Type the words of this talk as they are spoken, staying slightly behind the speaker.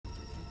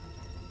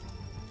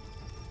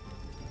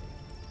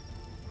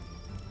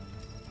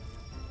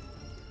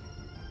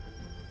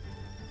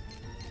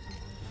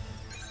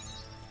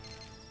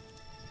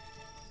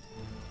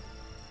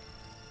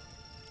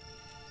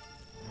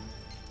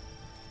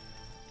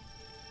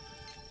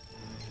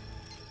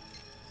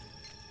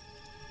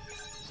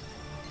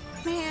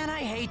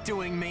hate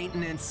doing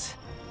maintenance.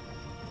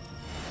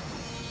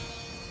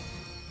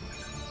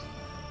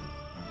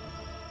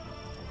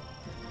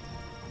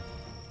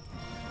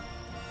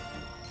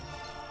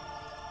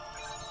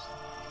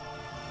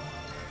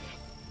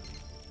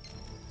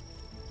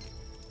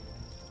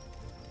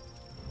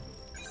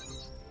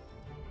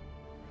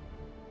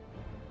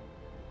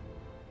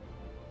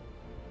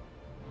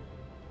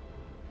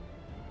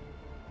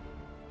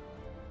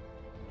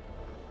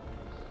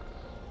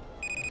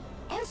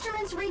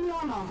 Instruments read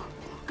normal.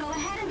 Go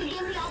ahead and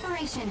begin the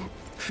operation.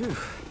 Phew.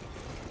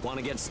 Want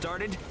to get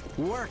started?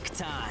 Work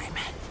time.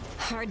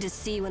 Hard to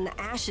see when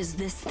the ash is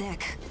this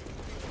thick.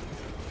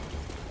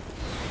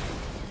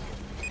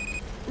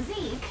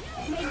 Zeke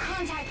made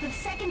contact with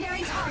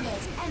secondary target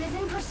and is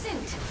in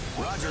pursuit.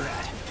 Roger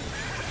that.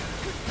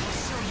 I'll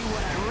show you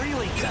what I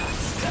really got.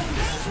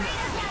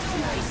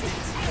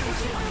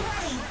 Execute when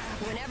ready.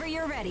 Whenever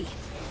you're ready.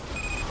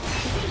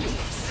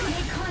 Zeke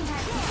made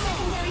contact with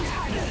secondary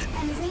target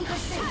and is in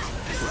pursuit.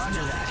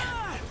 Roger that.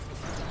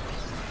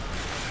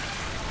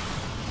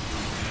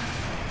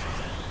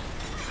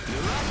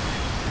 You're up.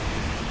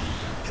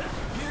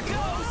 Here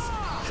goes.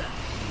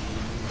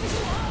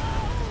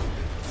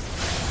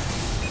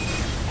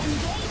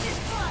 Engage is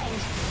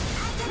primed.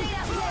 Activate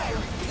at will.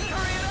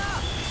 Hurry it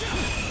up.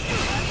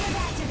 Is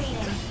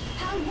activating.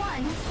 Pound 1.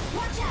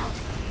 Watch out.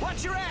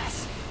 Watch your ass.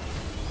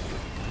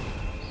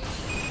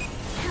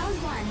 Pound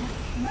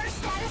 1. Burst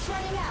status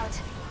running out.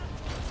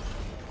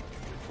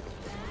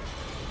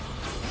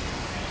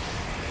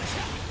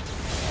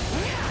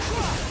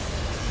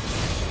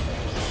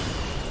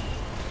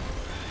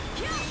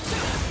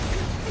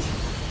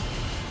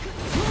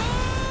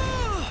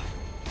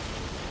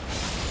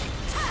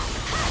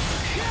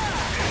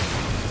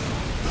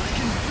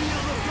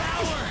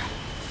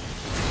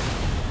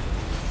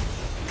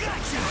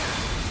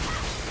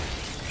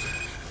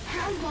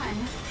 Pound 1.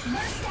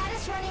 Burst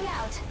status running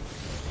out.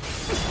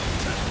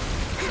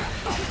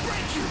 I'll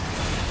break you.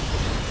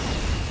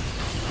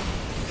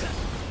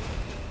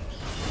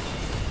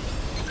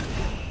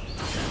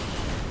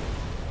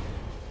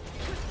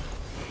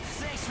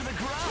 Thanks for the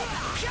grub.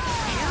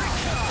 Here it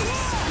comes.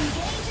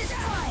 Engage is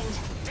primed.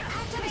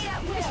 Activate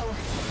at will.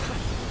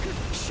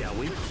 Shall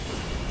we?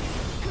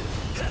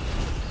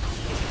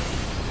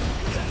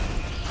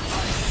 I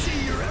see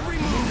your every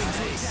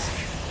move, Ace.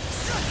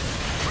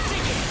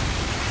 Take it.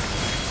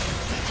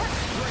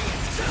 Bring it.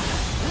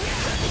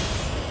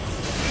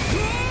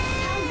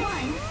 Pound 1.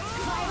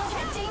 Vitals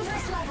at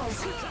dangerous levels.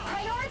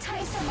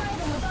 Prioritize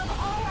survival above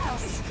all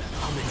else.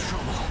 I'm in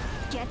trouble.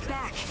 Get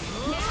back.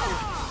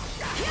 Now!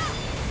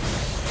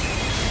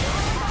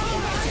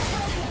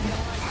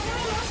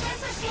 Enemy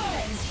movements are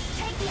slowing.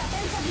 Take the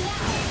offensive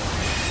now.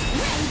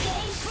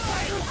 Engage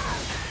starting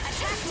up.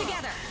 Attack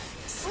together!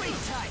 Sleep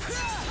tight.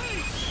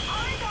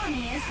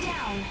 Origami is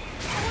down.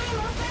 Enemy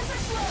movements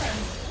are slowing.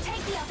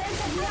 Take the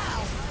offensive now.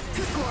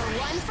 Score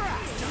 1 for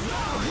us.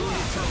 Your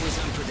foe is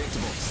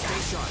unpredictable. Stay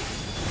sharp.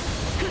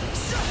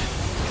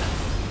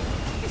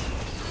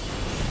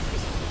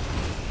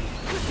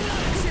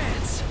 Not a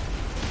chance.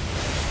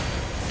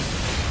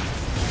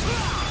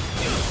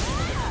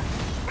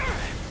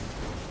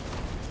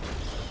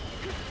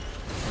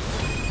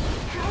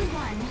 Pound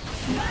 1.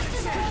 Burst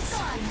is almost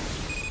gone.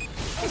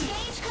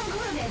 Engage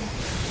concluded.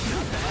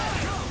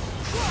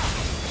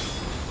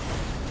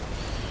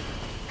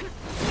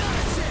 Not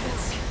a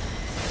chance.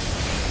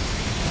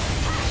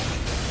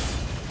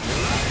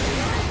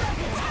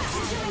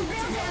 She's doing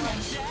real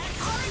damage.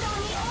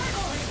 Origami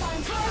orbital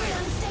response very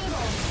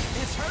unstable.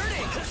 It's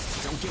hurting.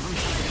 Don't give him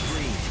time to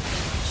breathe.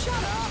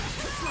 Shut up.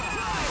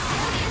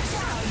 Enemy is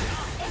down.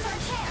 It's our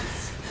chance.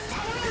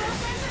 Enemy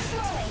movements are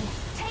slowing.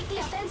 Take the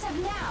offensive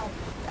now.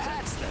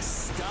 That's the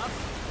stuff.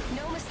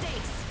 No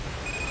mistakes.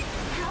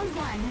 Pound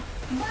 1.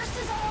 Burst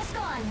is almost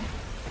gone.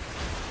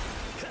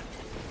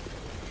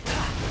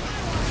 Now.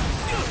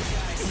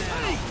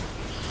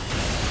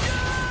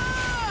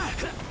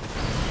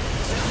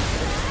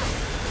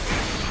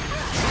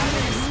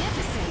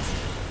 Magnificent!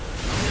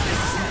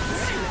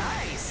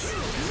 Nice.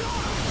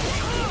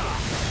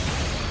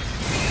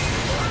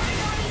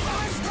 Origami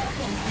force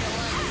broken.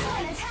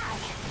 Excellent attack.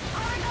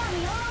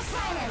 Origami almost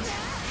silent.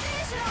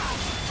 Finish it off.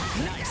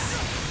 Nice.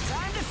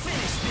 Time to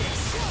finish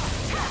this.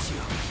 Got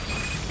you.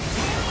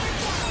 Enemy is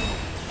down.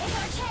 It's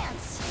our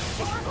chance.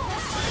 Oracle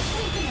will start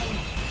weakening.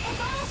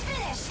 It's almost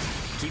finished.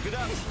 Keep it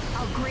up.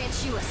 I'll grant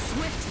you a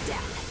swift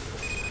death.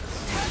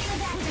 Turret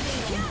is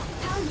activating.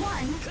 Pound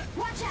 1.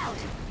 Watch out.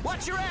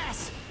 Watch your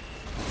ass.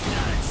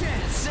 Not a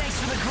chance. Thanks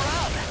for the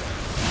grub.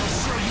 I'll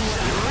show you what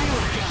I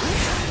really got.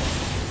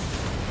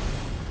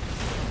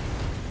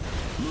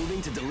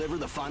 Moving to deliver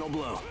the final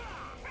blow.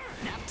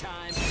 Nap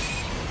time.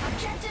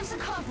 Objectives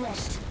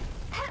accomplished.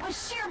 That was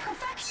sheer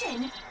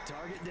perfection.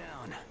 Target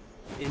down.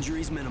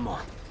 Injuries minimal.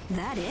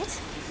 That it?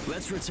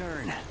 Let's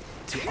return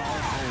to our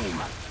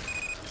home.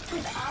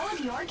 With all of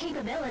your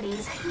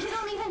capabilities, you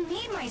don't even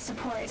need my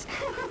support.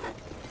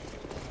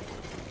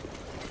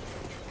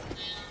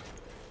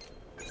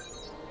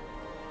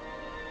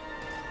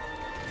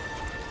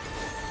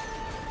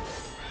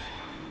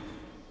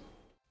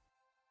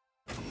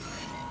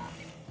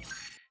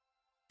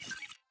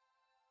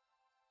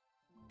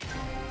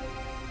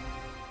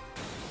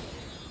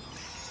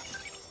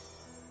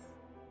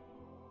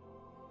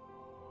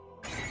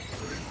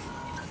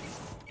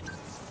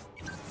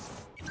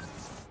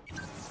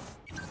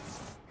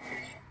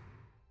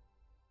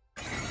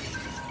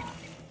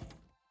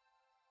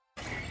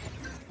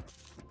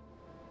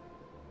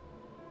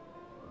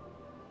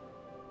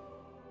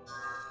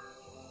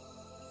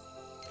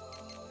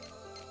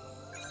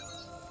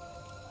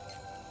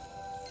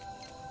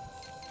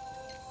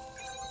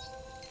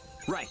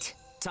 Right.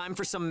 Time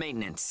for some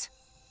maintenance.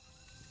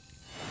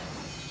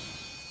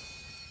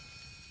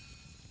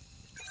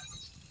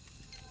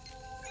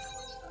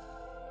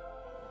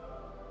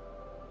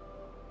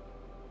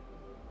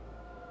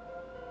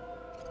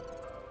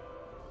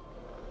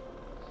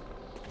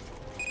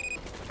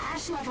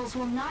 Ash levels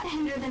will not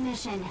hinder the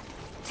mission.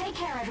 Take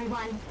care,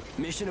 everyone.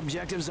 Mission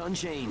objectives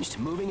unchanged.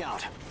 Moving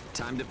out.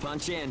 Time to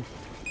punch in.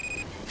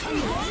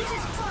 Engage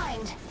is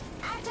primed.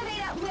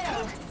 Activate at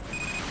will.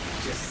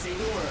 Just say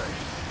the word.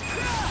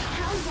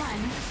 Round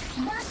one.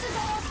 Burst is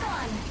almost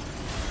gone.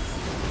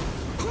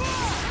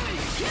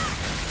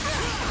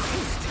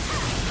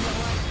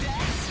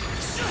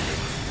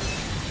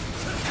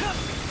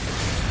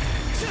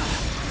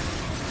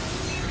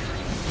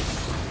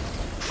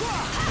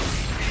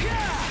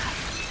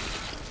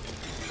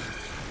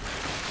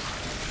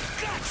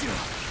 Gotcha!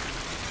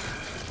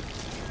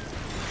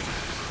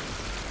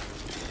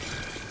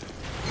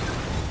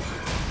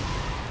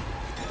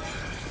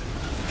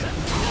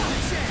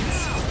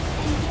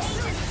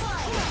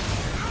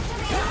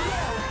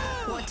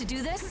 Want to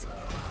do this?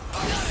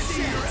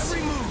 See your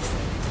every move!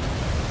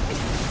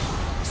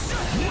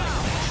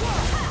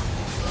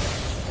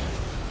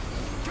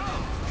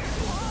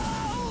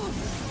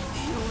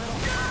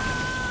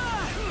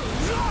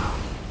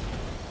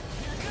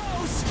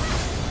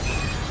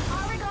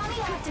 Origami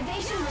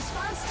activation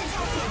response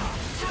detected.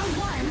 Round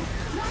one.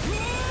 Round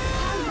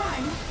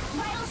one.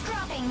 Vitals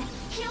dropping.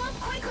 Heal up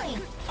quickly.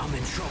 I'm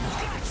in trouble.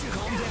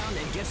 Calm down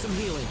and get some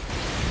healing.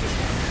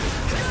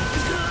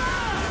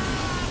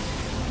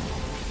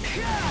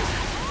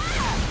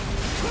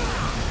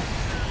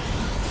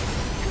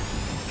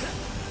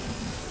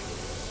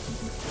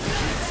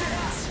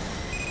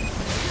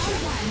 Round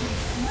one.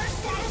 Burst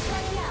status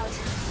running out.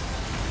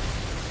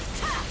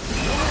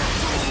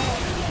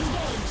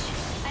 Engage.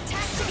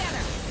 Attack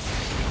together!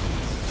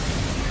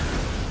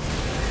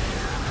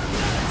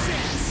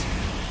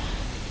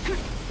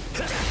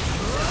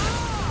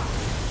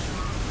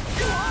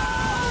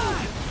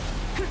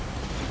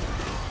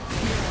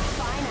 You're a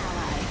fine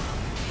ally.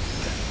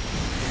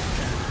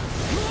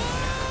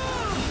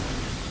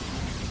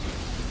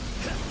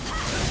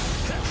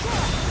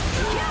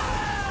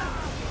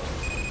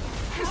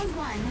 Round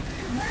one.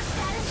 Burst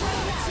status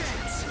running out.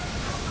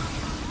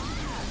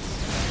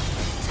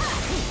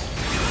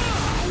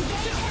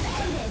 Engage has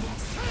ended.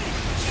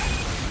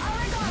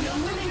 Origami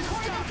moving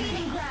toward the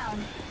feeding ground.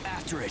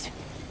 After it.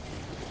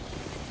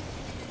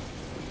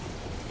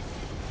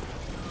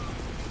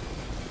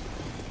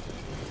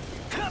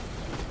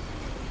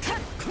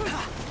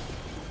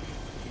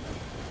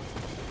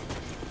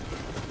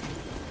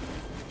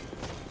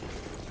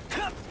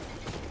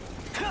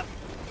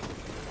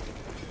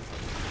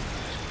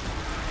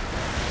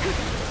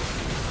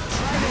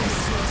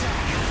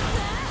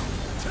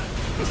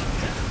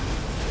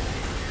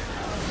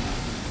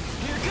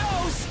 Here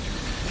goes!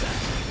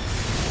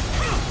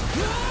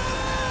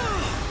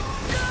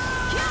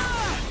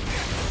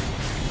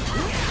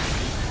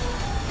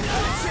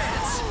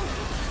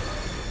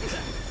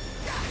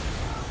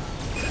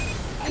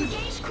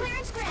 Engage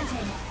clearance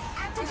granted.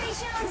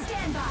 Activation on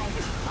standby.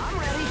 I'm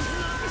ready.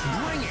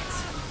 Bring it.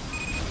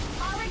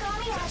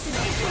 Origami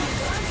activation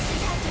response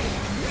detected.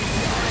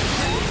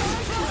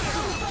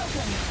 Origami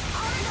broken.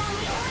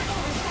 Origami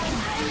oracle response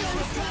highly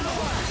unstable.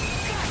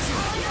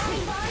 Origami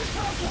bond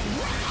broken.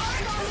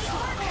 Origami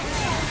oracle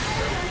response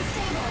highly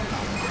unstable.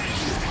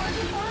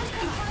 Origami bond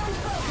confirmed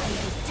broken.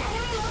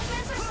 Enemy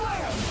movements are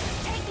slowing.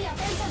 Take the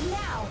offensive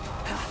now.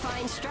 A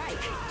fine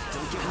strike.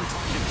 Don't give him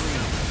time to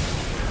breathe.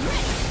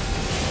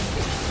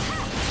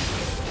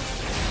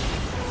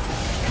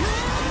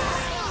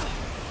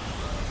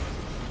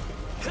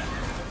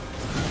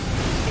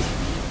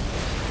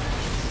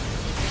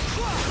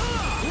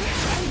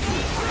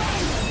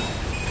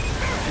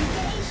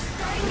 Engage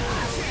starting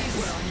process.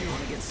 Well, you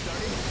want to get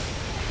started?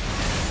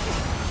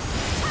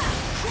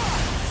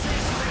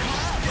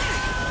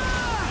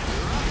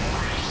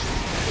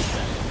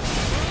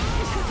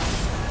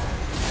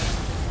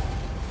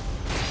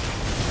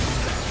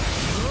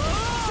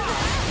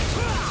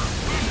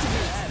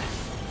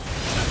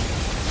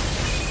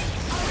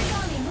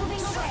 Origami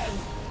moving away.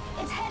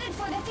 It's headed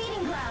for the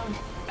feeding ground.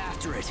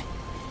 After it.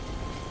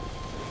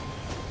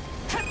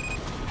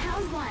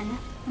 Round one.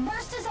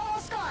 Burst is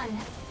almost gone.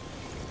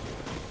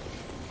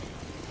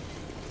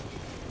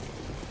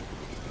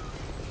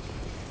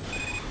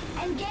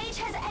 Engage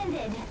has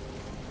ended.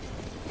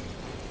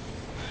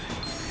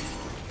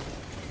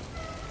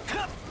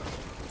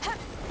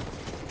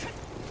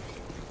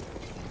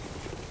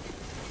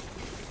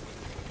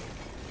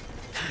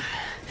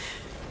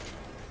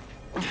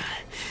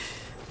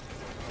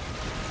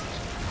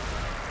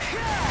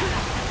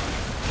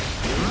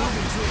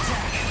 Moving to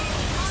attack.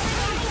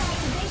 Origami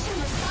activation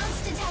response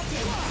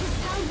detected.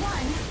 Round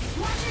one.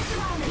 Watch your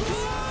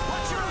surroundings.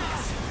 Watch your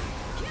eyes.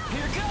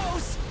 Here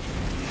goes.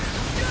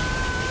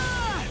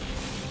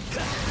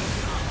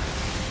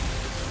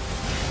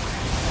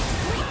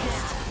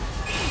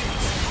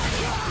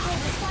 Oracle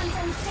response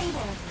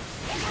unstable.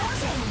 It's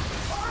working.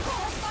 Oracle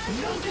response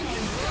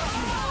weakening.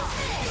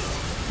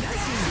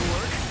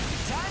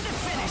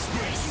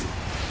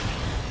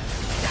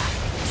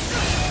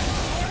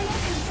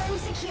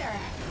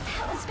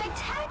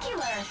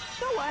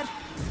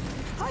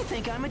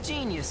 think I'm a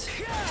genius.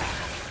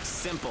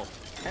 Simple.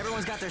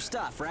 Everyone's got their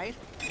stuff, right?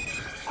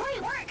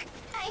 Great work!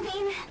 I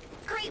mean,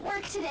 great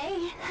work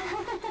today.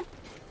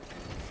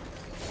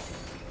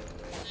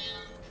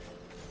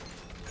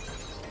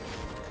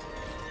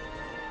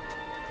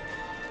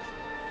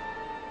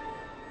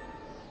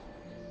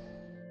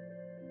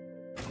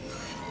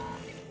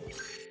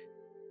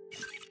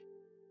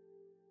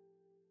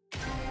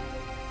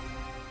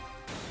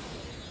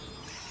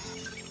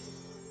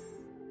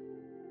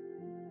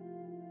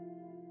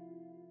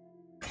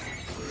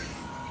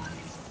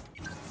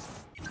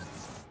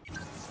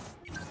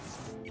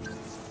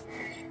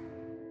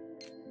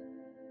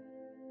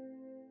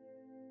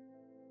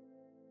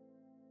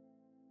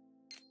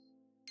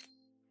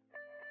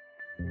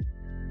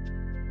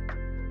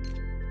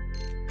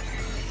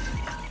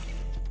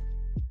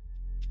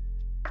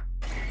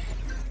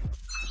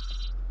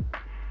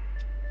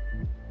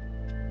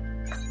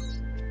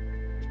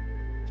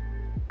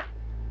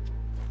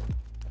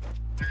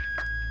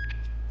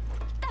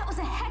 That was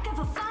a heck of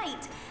a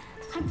fight!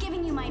 I'm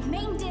giving you my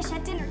main dish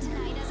at dinner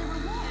tonight as a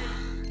reward.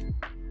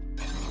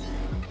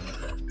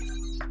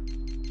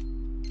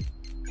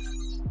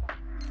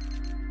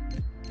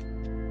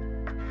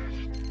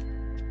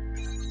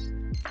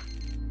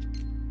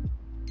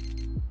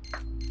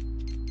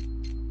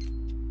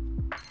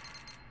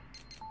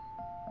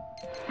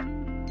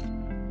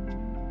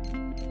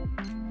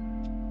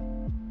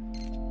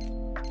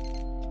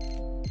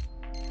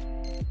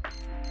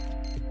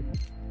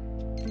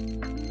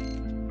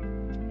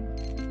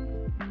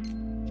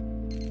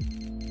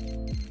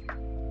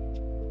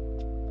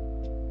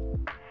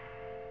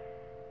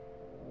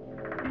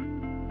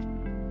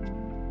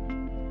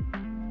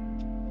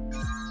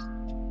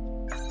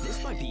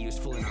 This might be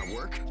useful in our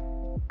work.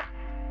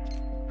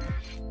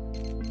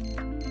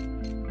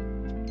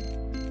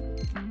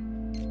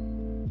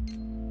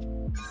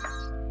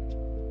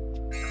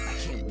 I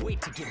can't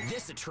wait to give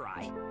this a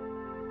try.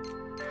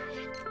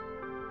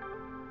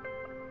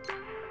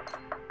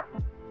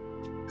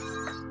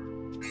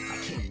 I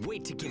can't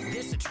wait to give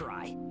this a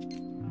try.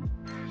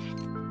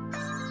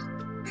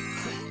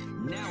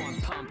 Now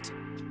I'm pumped.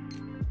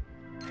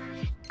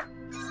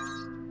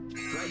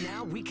 Right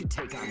now, we could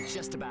take on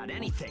just about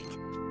anything.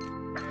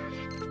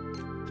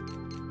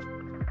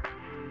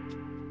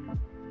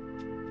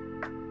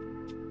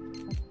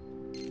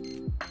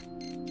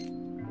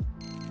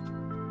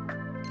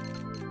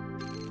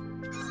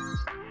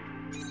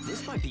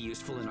 This might be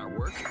useful in our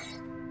work.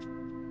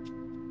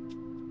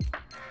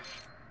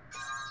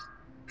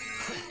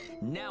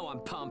 Now I'm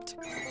pumped.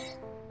 All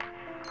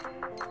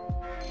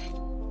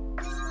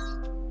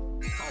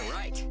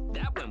right,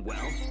 that went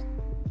well.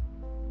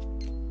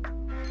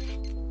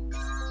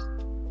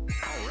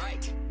 All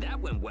right, that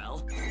went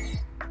well.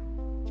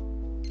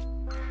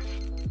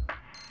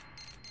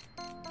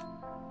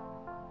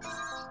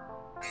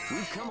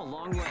 We've come a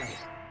long way,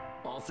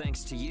 all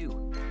thanks to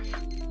you.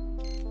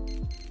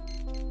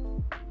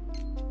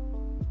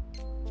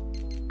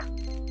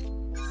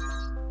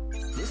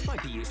 This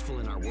might be useful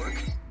in our work.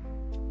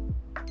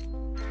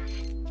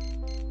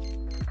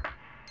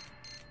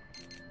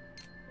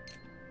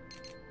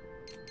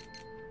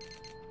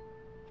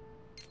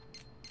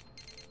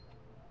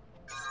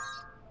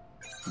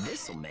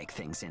 This'll make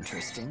things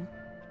interesting.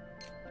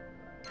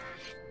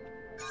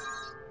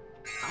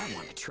 I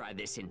want to try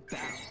this in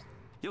battle.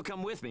 You'll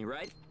come with me,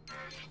 right?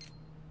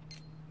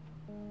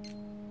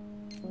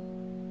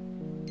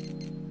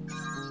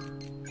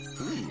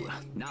 Ooh,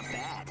 not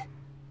bad.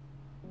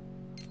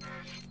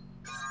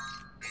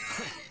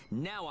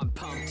 Now I'm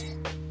pumped.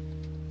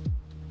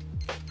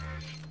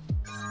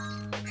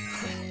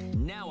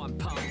 Now I'm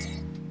pumped.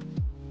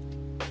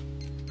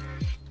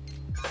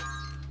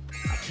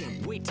 I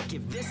can't wait to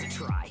give this a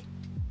try.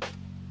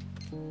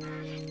 I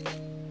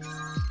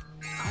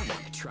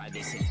want to try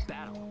this in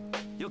battle.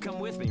 You'll come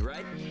with me,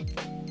 right?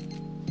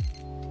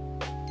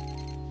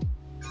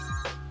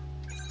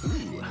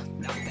 Ooh,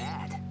 not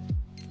bad.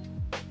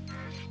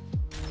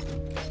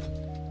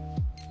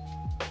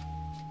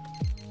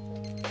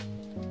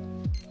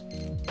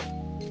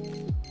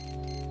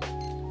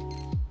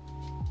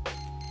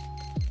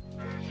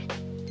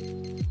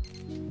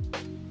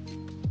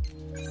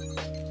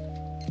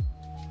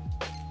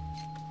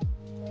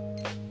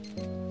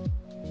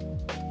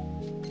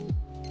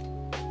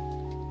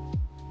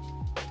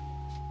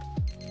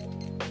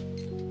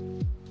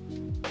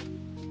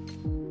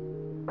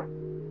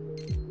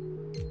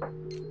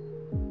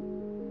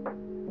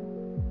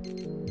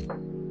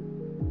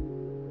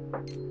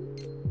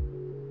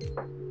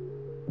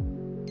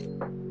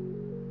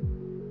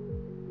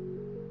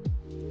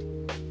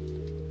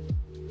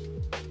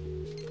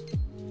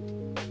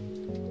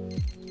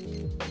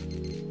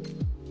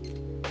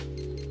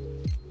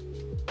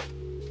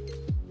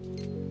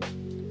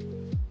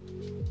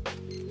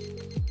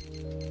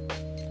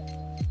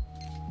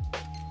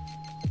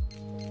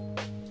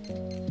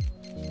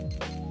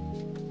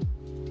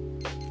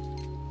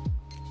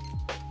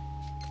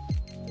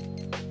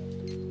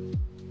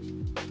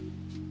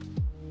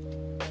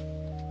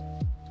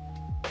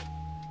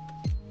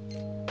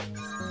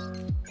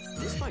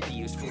 Might be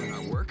useful in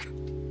our work.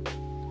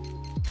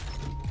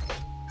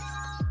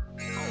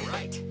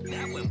 Alright,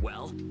 that went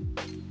well.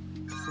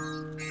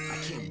 I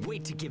can't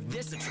wait to give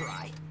this a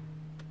try.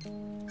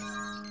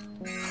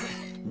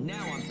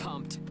 Now I'm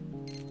pumped.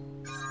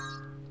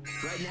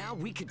 Right now,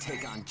 we could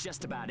take on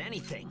just about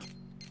anything.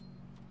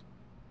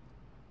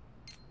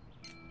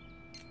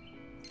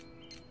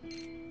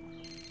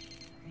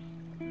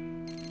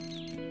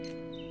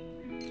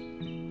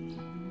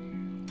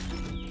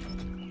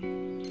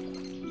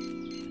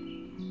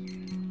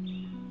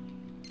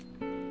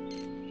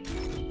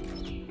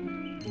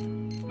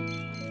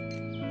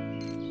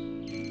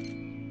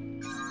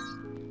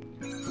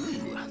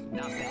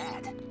 Not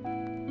bad.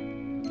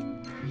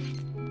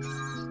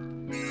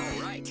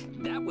 Alright,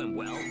 that went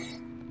well.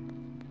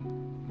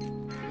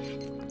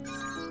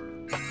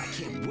 I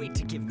can't wait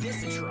to give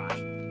this a try.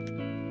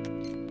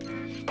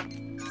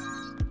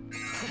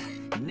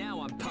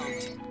 Now I'm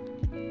pumped.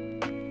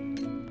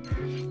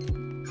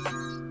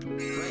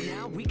 Right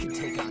now, we could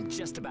take on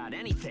just about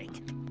anything.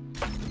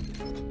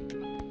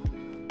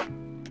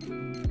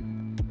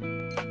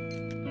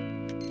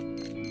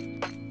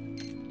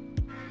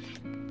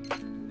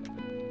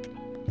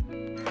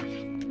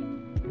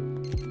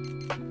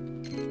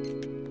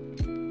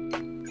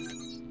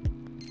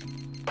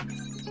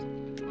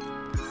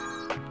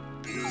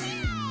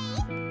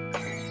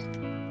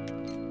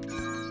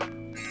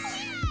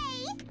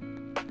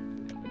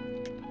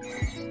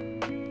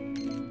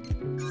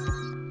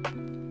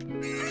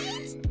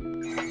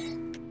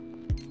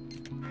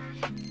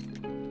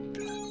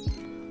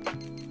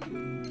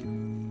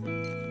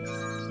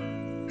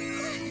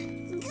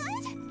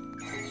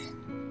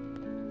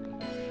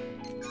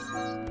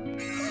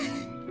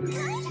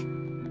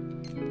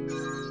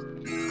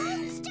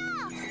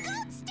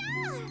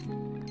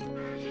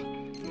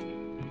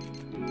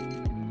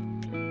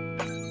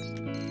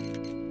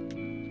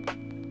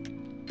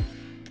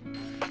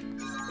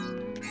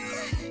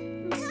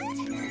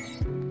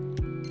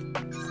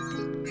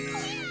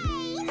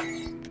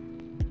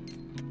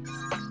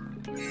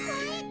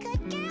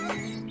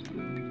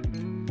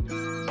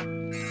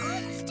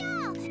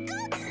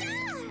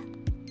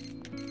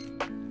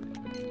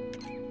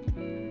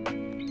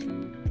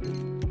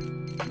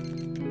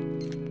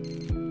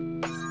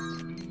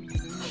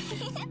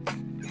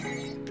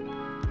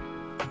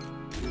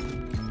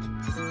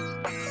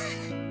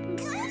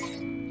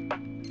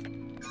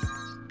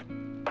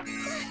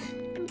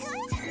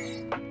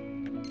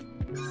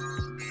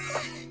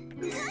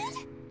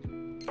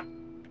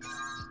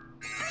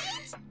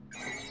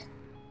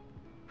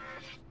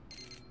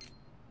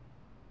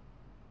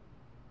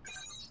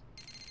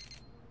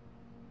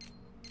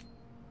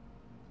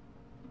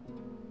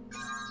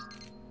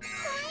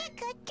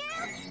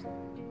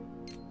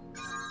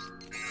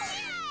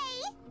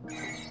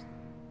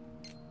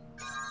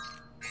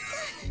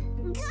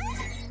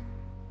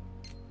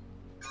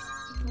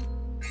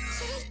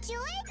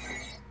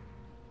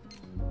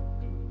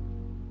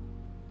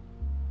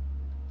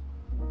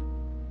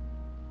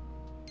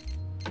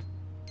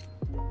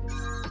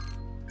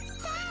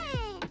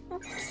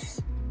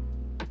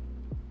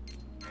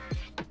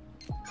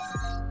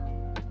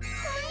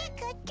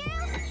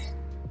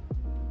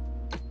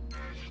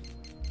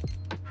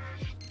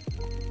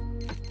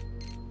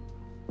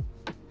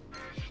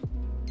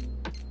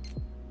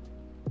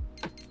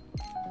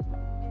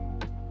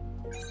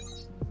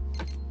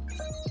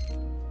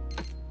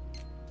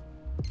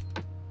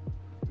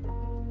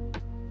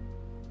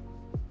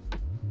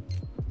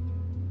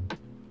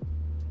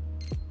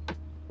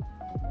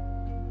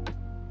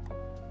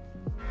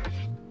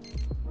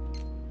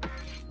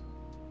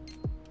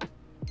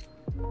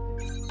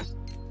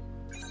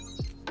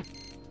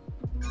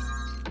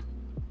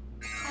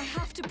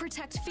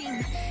 Protect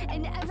Fiend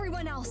and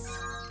everyone else.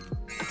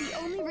 The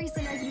only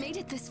reason I've made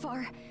it this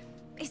far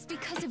is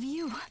because of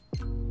you.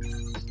 I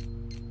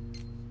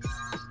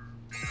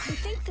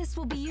think this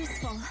will be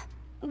useful.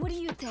 What do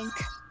you think?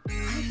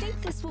 I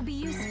think this will be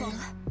useful.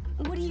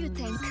 What do you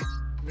think?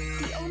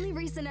 The only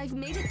reason I've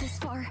made it this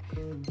far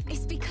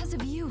is because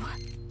of you.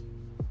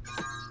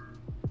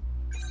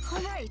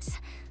 All right,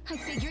 I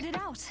figured it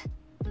out.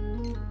 I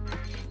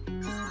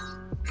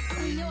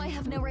know I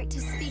have no right to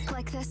speak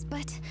like this,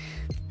 but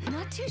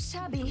not too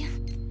shabby.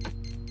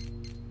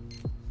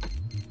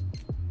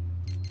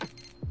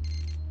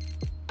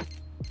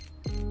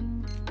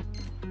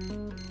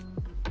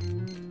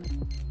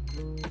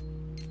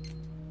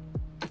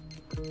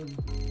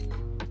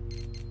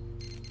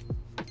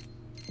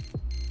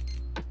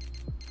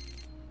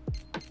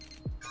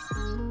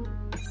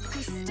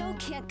 I still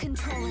can't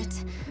control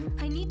it.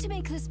 I need to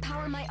make this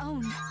power my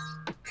own.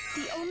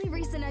 The only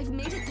reason I've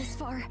made it this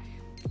far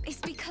is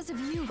because of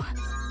you.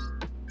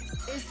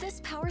 Is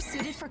this power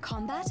suited for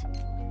combat?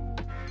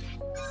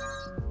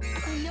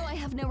 I know I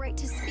have no right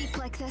to speak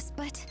like this,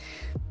 but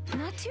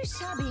not too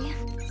shabby.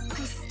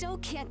 I still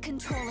can't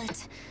control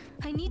it.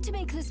 I need to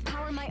make this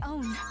power my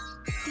own.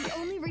 The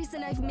only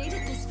reason I've made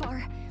it this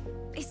far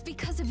is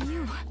because of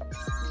you.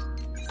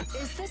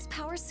 Is this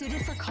power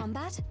suited for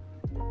combat?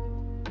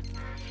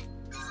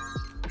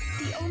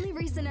 The only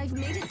reason I've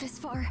made it this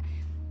far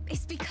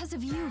is because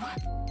of you.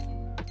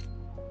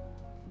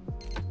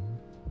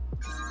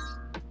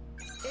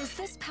 Is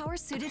this power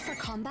suited for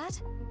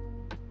combat?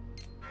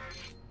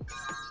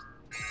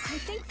 I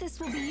think this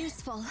will be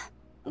useful.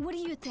 What do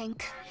you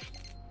think?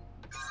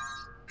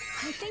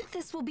 I think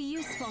this will be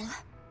useful.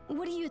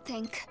 What do you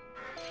think?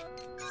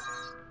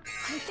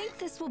 I think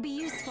this will be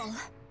useful.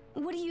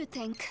 What do you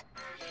think?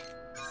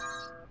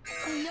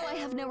 I know I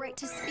have no right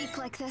to speak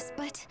like this,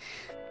 but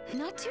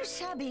not too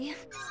shabby.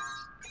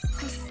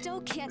 I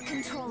still can't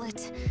control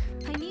it.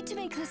 I need to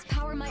make this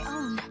power my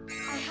own.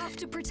 I have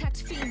to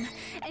protect Feem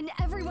and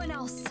everyone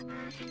else.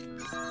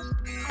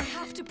 I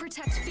have to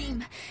protect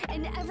Feem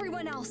and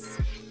everyone else.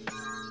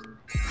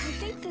 I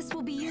think this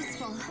will be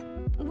useful.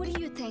 What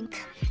do you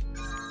think?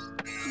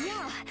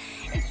 Yeah,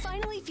 it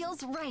finally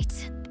feels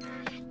right.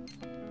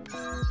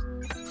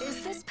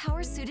 Is this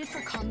power suited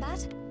for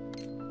combat?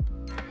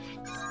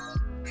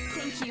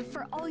 Thank you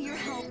for all your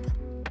help.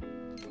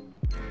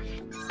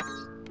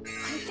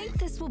 I think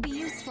this will be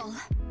useful.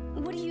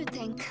 What do you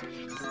think?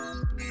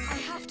 I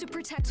have to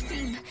protect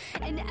Feem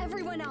and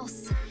everyone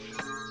else.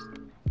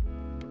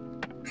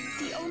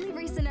 The only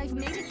reason I've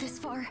made it this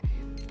far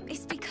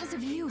is because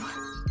of you.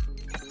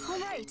 All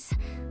right,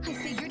 I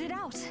figured it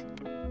out.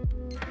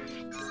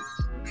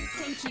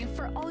 Thank you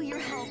for all your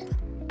help.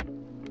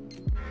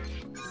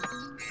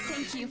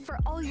 Thank you for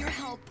all your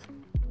help.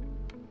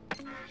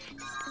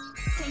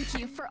 Thank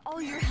you for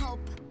all your help.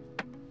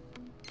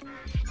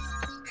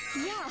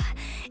 Yeah,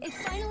 it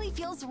finally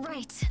feels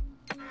right.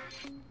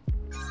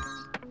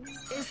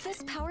 Is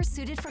this power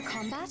suited for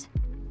combat?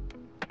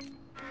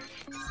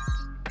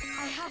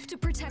 I have to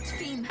protect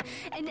Feem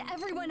and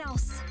everyone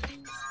else.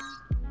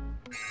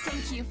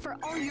 Thank you for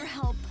all your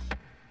help.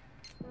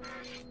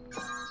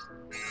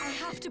 I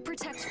have to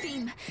protect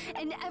Feem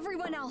and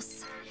everyone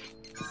else.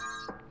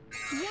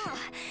 Yeah,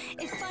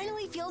 it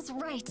finally feels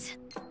right.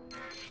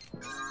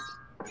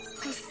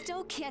 I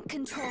still can't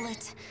control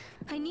it.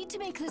 I need to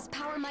make this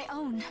power my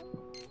own.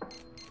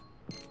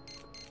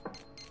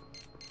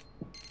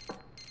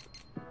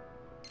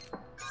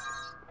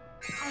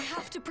 I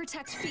have to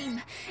protect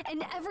Feem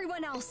and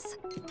everyone else.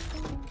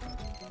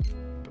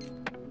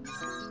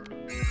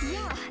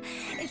 Yeah,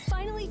 it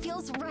finally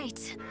feels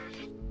right.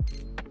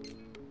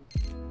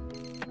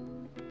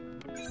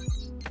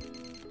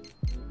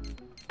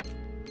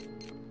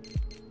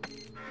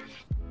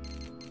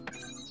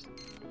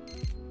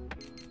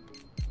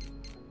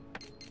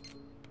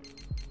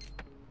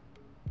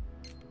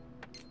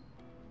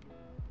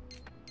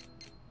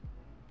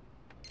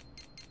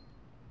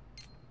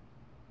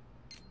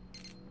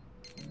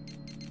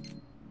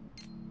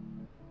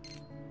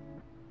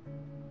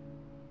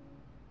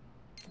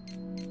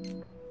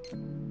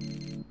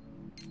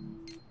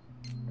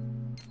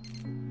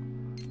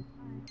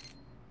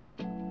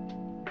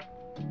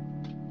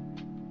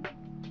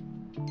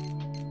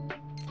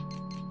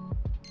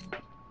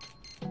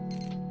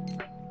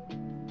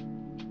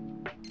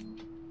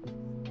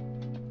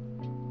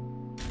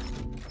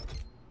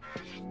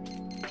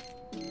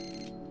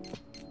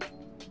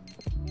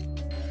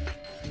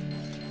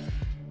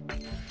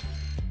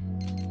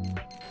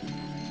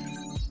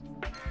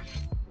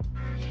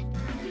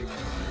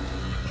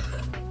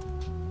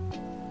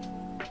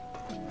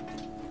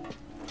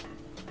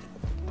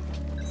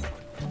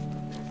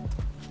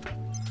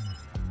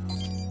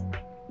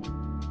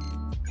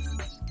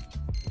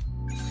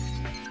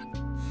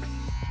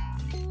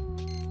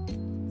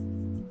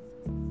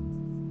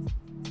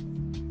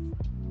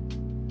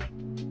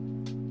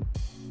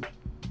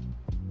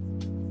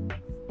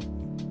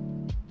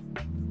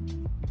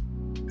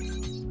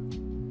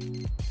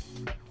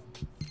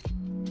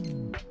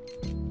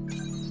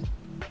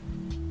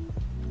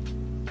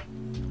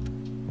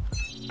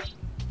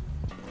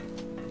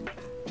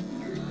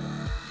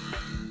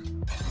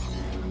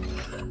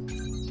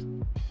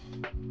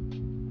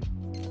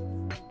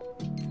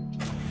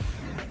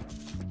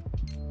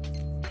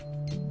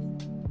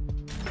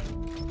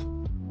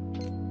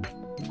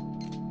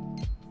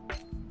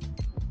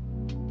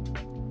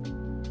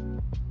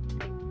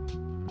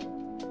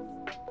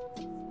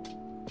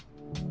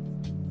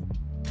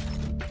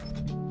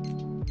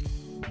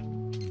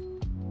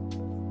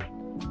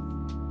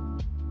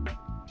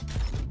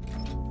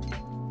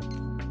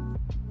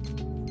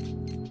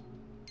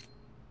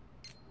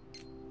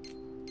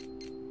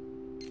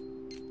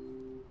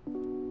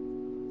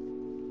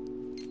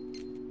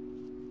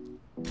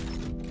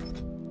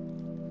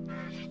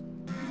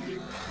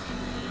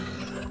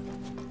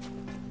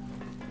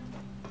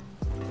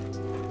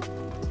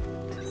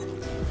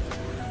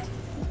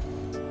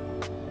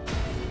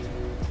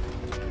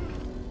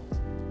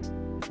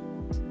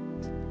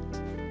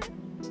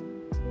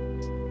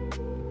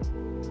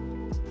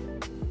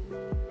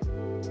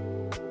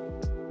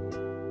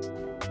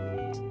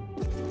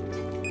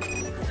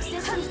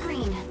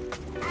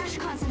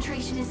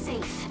 Is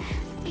safe.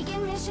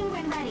 Begin mission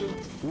when ready.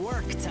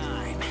 Work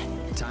time.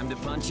 Time to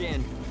punch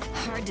in.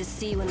 Hard to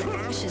see when the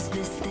ash is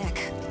this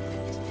thick.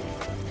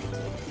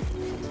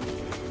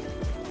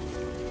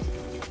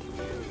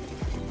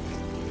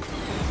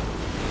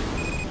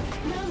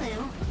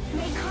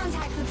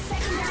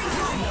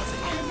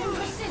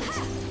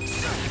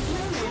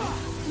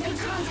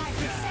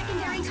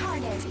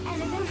 it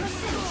and is in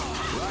pursuit.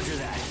 Roger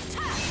that.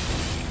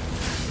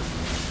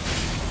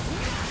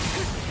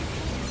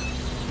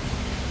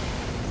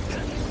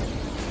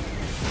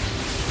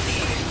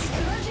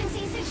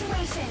 Emergency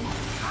situation.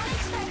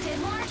 Unexpected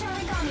large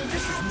origami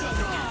detected.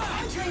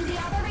 Entering the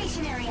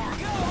operation area.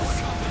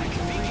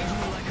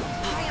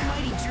 High and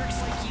mighty jerks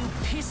like you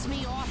piss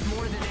me off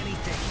more than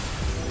anything.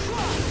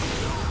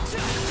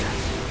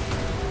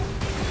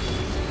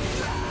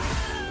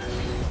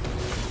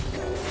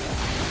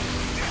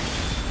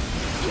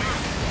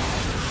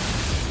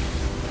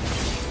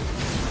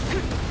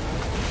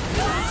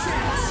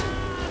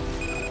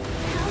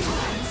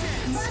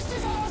 Burst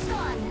is almost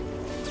gone.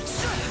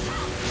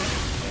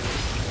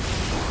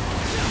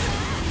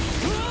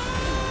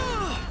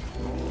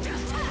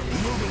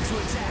 Moving to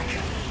attack.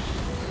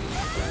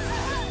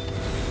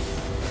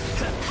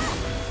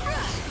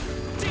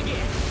 Dig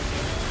in.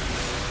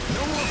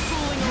 No more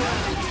fooling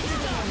around.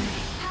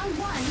 Round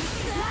 1.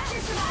 Watch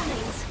your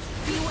surroundings.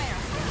 Beware.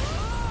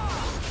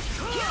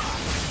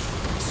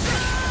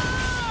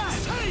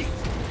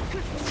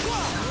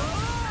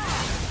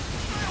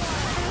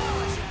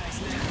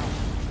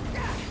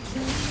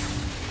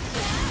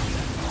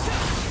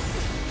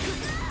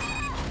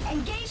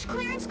 Engage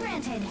clearance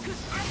granted.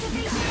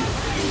 Activation on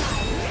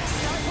standby.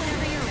 Start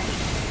whenever you're ready.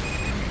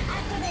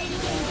 Activating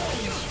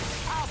engage.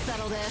 I'll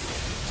settle this.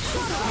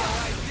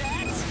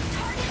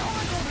 Target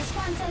oracle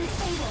response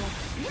unstable.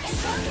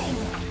 Instructing.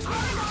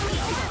 Origami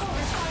oracle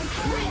response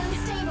highly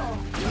unstable.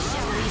 You're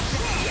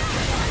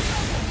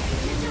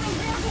doing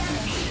real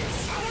damage.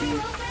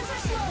 Enemy movements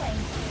are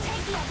slowing.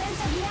 Take the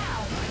offensive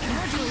now.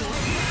 Doing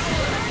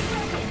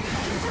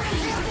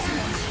real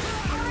damage.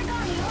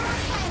 Origami aura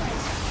silent.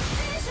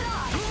 Finish it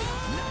off.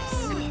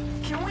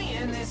 Can we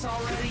end this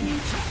already?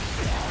 Engage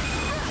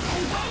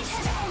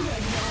has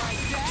ended.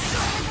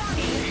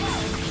 Origami is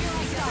held. Here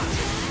I stop.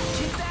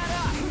 Keep that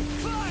up.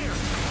 Fire!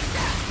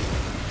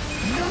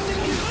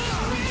 Nothing is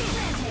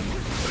granted.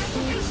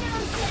 Activation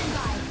on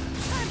standby.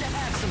 Time to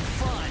have some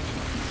fun.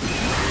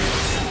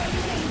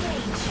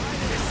 Engage.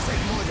 Say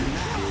more than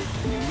that.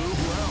 You move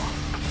well.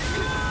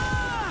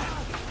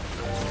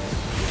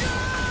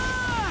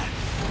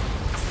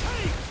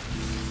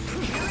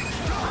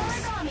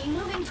 Origami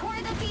moving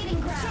toward the feeding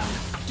ground.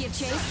 Give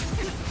chase.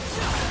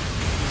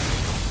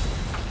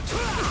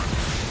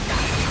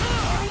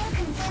 Area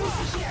confirmed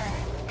secure.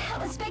 That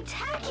was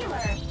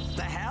spectacular.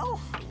 The hell?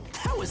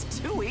 That was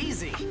too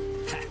easy.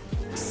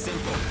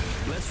 Simple.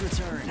 Let's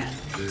return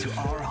to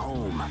our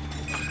home.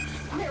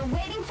 We're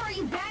waiting for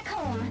you back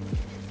home.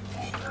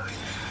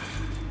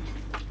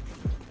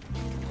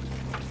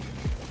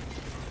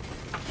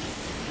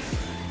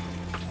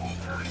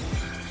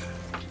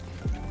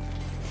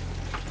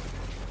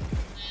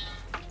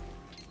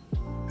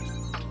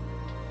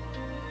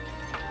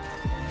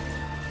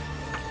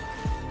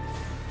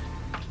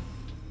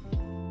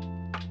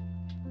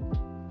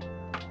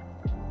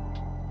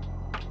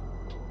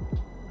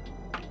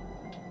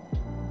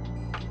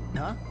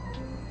 Huh?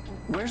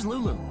 Where's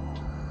Lulu?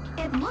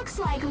 It looks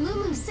like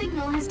Lulu's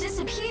signal has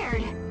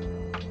disappeared.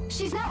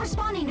 She's not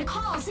responding to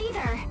calls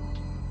either.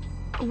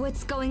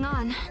 What's going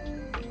on?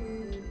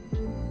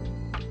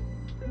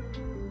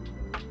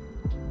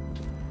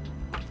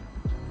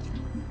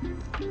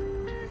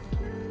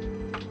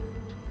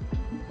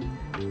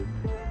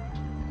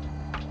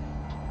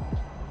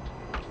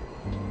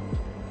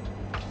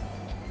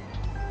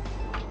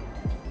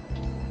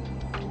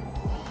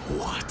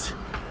 What?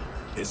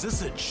 Is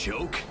this a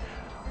joke?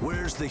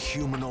 Where's the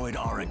humanoid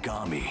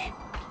origami?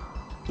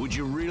 Would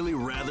you really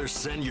rather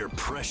send your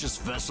precious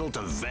vessel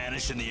to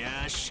vanish in the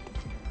ash?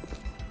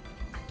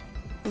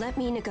 Let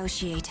me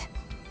negotiate.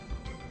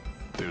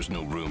 There's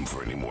no room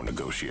for any more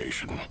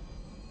negotiation.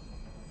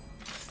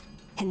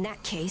 In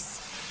that case,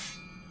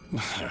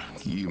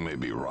 You may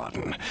be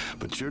rotten,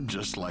 but you're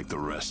just like the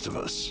rest of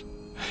us.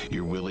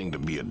 You're willing to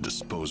be a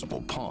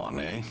disposable pawn,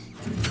 eh?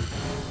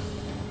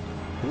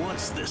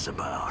 What's this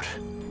about?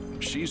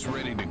 She's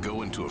ready to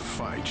go into a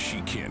fight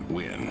she can't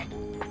win.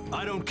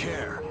 I don't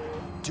care.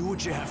 Do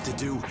what you have to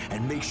do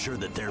and make sure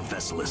that their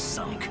vessel is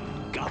sunk.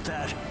 Got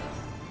that?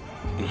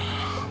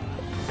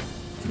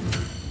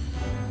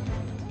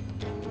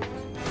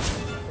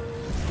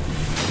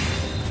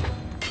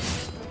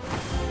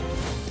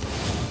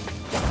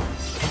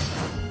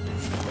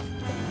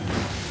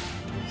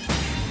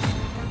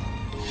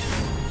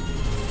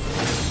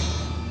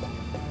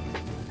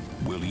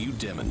 Will you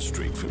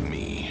demonstrate for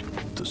me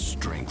the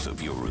strength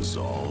of your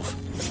resolve?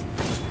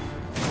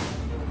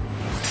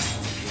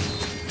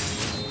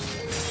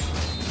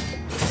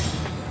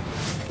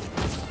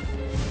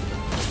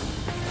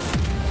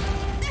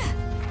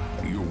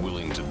 You're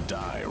willing to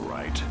die,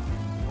 right?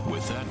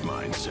 With that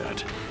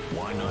mindset,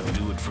 why not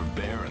do it for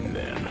Baron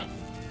then?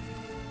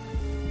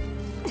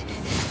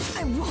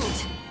 I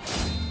won't.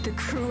 The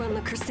crew on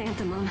the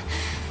Chrysanthemum,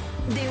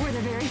 they were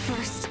the very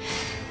first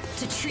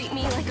to treat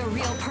me like a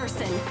real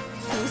person.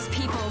 Those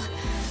people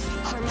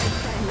are my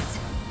friends.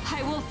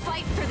 I will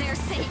fight for their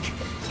sake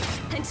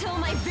until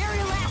my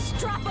very last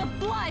drop of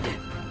blood.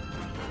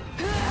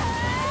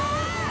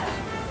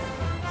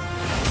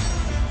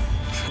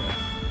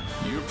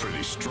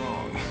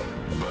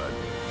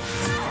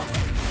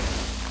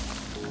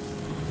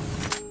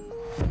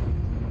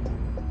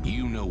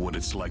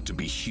 it's like to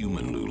be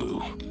human,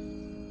 Lulu.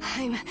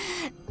 I'm...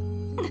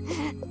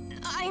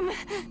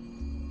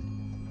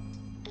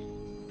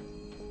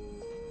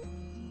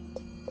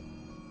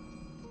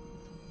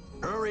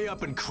 Hurry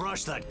up and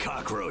crush that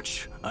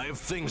cockroach. I have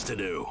things to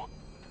do.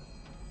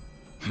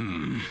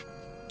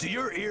 Do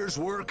your ears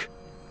work?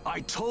 I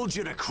told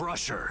you to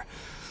crush her.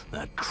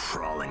 That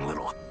crawling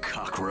little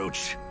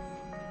cockroach.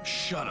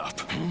 Shut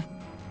up.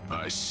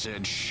 I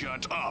said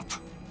shut up.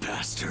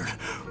 Bastard.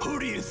 Who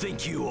do you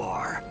think you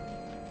are?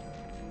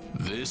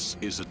 This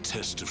is a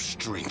test of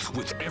strength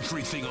with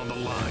everything on the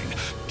line.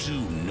 Do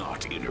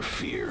not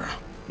interfere.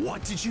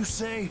 What did you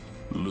say?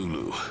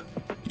 Lulu,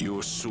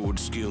 your sword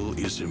skill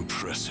is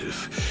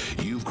impressive.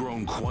 You've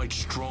grown quite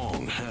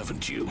strong,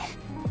 haven't you?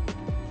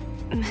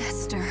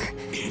 Master...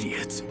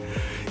 Idiot.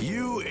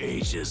 You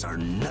ages are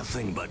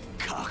nothing but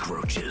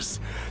cockroaches.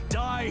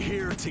 Die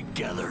here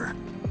together.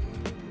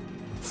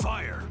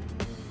 Fire.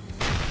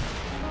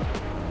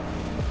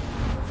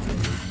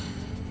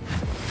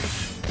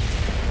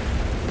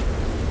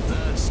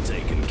 That's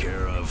taken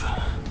care of.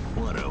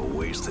 What a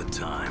waste of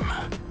time.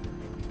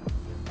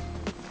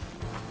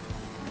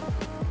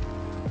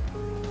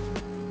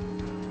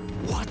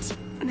 What?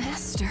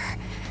 Master...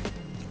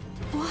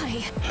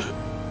 Why?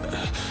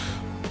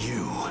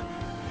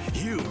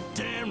 You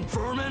damn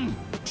vermin!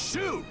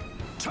 Shoot!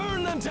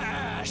 Turn them to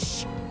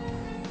ash!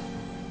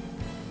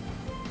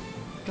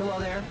 Hello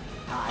there.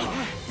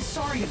 Hi.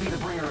 Sorry to be the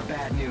bringer of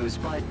bad news,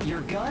 but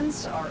your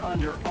guns are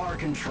under our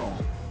control.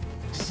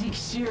 Zeke,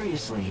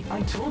 seriously,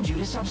 I told you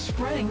to stop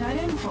spreading that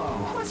info.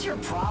 What's your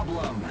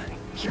problem?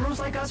 Heroes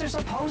like us are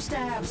supposed to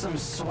have some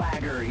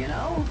swagger, you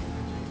know?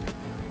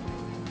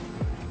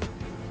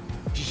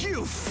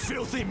 You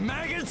filthy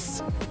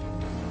maggots!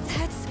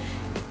 That's...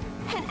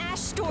 an ash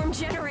storm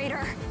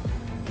generator!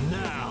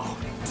 Now,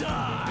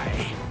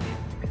 die!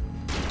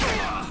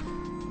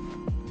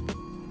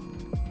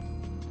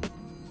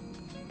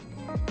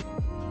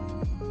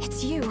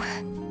 It's you.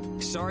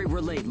 Sorry we're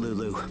late,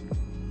 Lulu.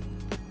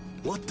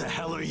 What the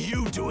hell are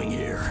you doing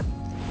here?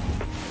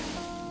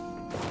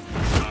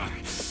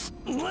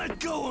 Let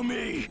go of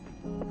me!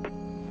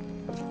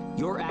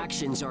 Your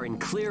actions are in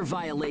clear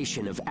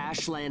violation of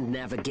Ashland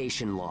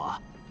navigation law.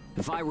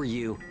 If I were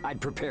you, I'd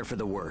prepare for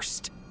the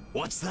worst.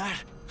 What's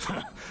that?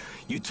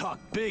 You talk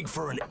big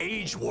for an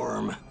age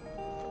worm.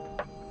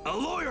 A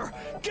lawyer!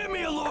 Give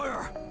me a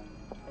lawyer!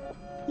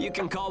 You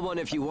can call one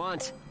if you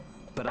want,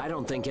 but I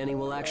don't think any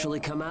will actually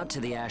come out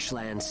to the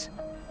Ashlands.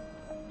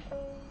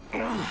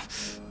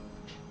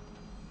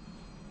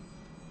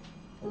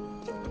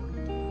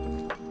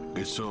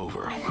 It's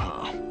over,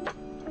 huh?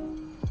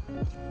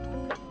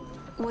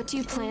 What do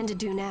you plan to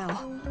do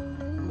now?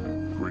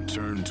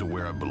 Return to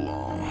where I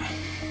belong.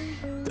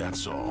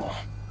 That's all.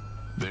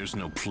 There's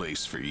no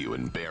place for you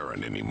in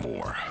Baron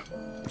anymore.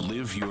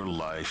 Live your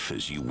life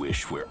as you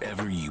wish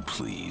wherever you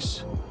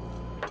please.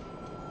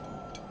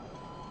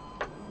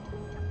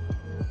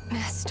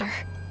 Master...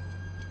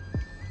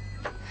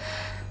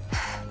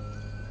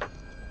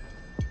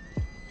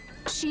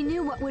 She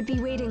knew what would be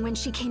waiting when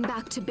she came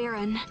back to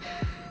Baron.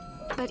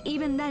 But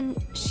even then,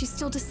 she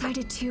still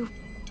decided to...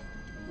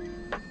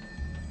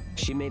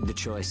 She made the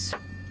choice.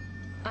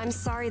 I'm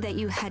sorry that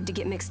you had to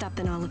get mixed up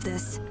in all of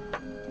this.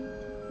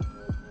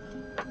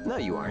 No,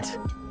 you aren't.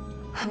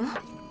 Huh?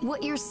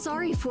 What you're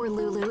sorry for,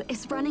 Lulu,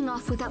 is running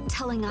off without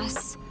telling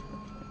us.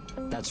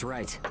 That's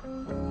right.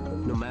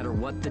 No matter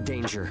what the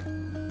danger,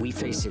 we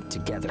face it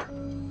together.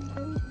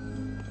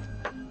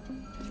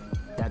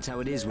 That's how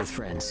it is with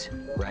friends,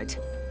 right?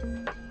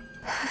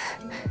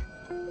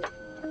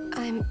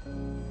 I'm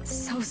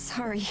so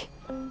sorry.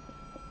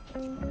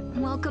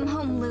 Welcome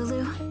home,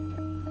 Lulu.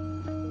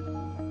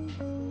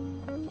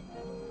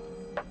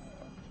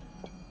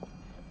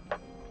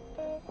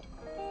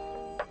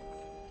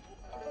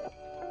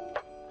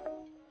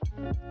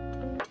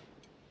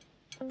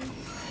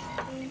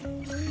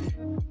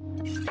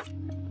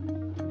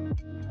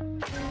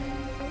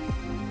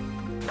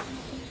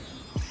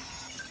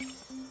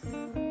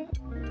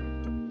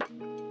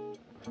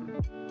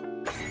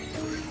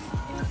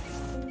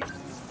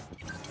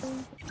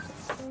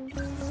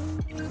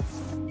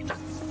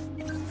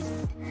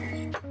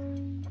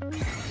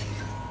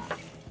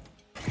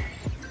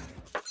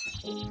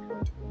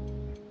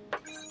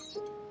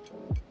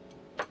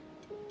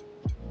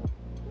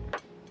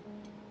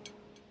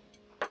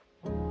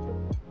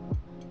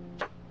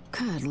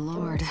 Good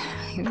lord,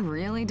 you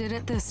really did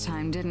it this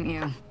time, didn't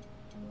you?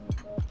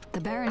 The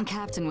Baron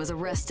Captain was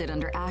arrested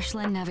under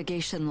Ashland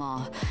navigation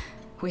law.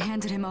 We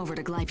handed him over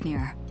to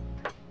Gleipnir.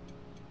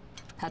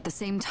 At the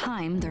same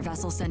time, their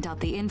vessel sent out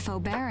the info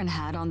Baron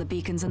had on the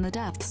beacons in the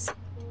depths.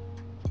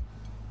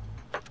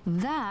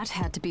 That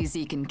had to be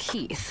Zeke and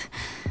Keith.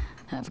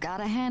 I've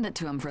gotta hand it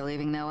to him for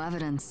leaving no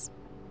evidence.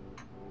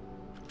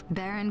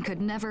 Baron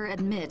could never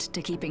admit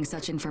to keeping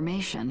such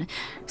information,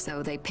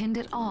 so they pinned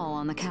it all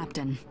on the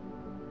captain.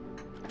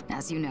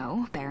 As you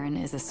know, Baron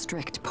is a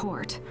strict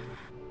port.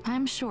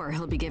 I'm sure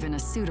he'll be given a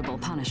suitable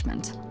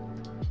punishment.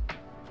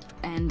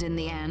 And in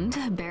the end,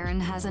 Baron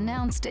has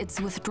announced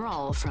its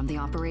withdrawal from the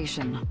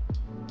operation.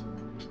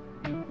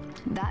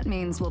 That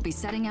means we'll be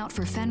setting out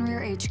for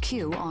Fenrir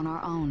HQ on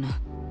our own.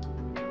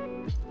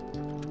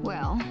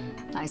 Well,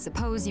 I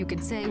suppose you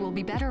could say we'll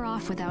be better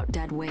off without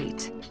dead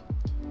weight.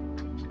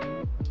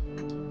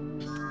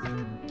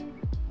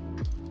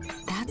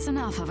 That's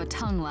enough of a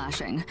tongue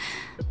lashing.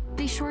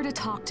 Be sure to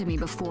talk to me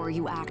before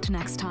you act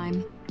next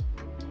time.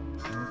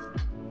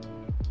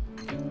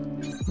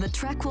 The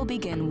trek will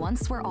begin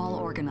once we're all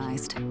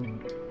organized.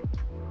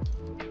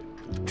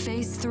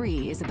 Phase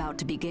 3 is about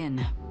to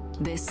begin.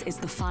 This is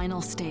the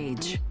final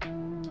stage.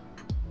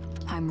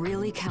 I'm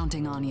really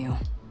counting on you.